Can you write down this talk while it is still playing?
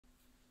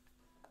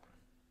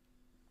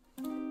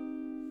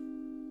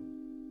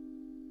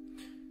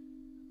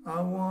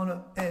I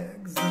wanna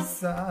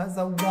exercise,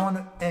 I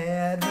wanna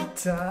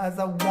advertise,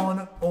 I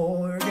wanna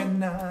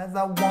organize,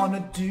 I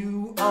wanna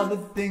do all the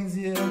things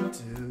you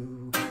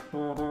do.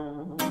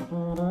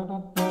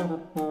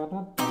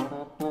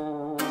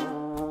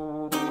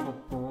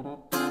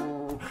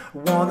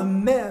 Wanna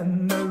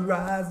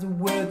memorize the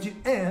words you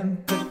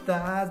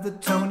empathize, the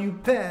tone you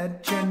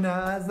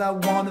patronize. I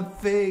wanna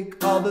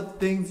fake all the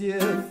things you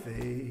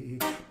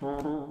fake.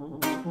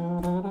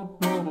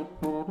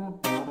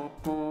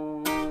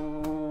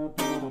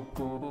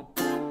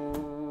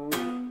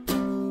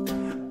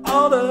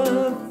 All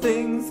the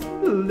things,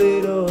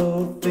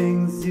 little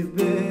things you've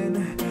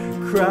been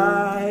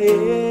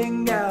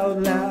crying out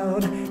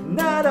loud.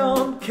 And I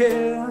don't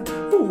care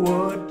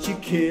what you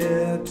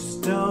care,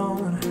 just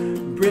don't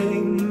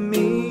bring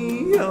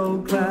me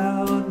your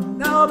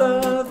cloud. All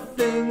the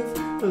things,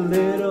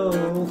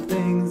 little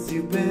things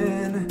you've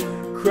been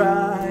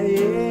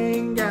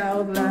crying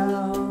out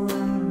loud.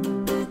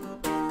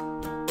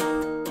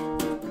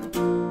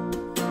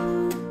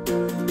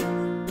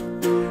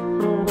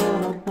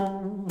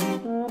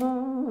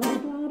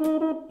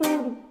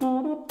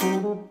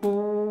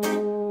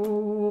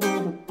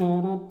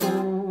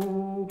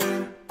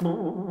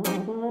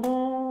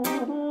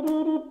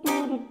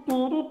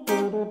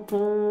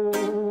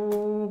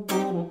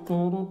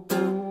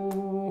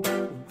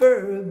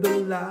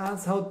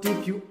 Verbalize how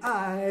deep you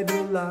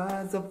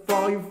idolize, how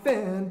far you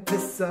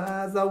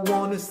fantasize. I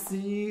wanna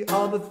see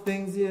all the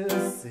things you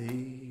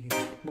see.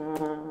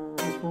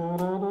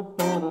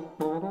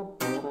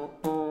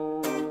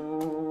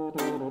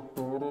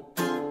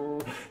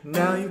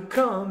 Now you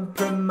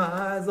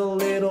compromise a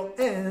little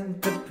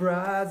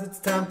enterprise. It's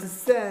time to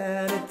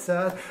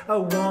sanitize. I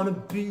wanna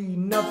be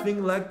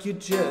nothing like you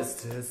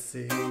just to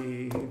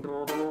see.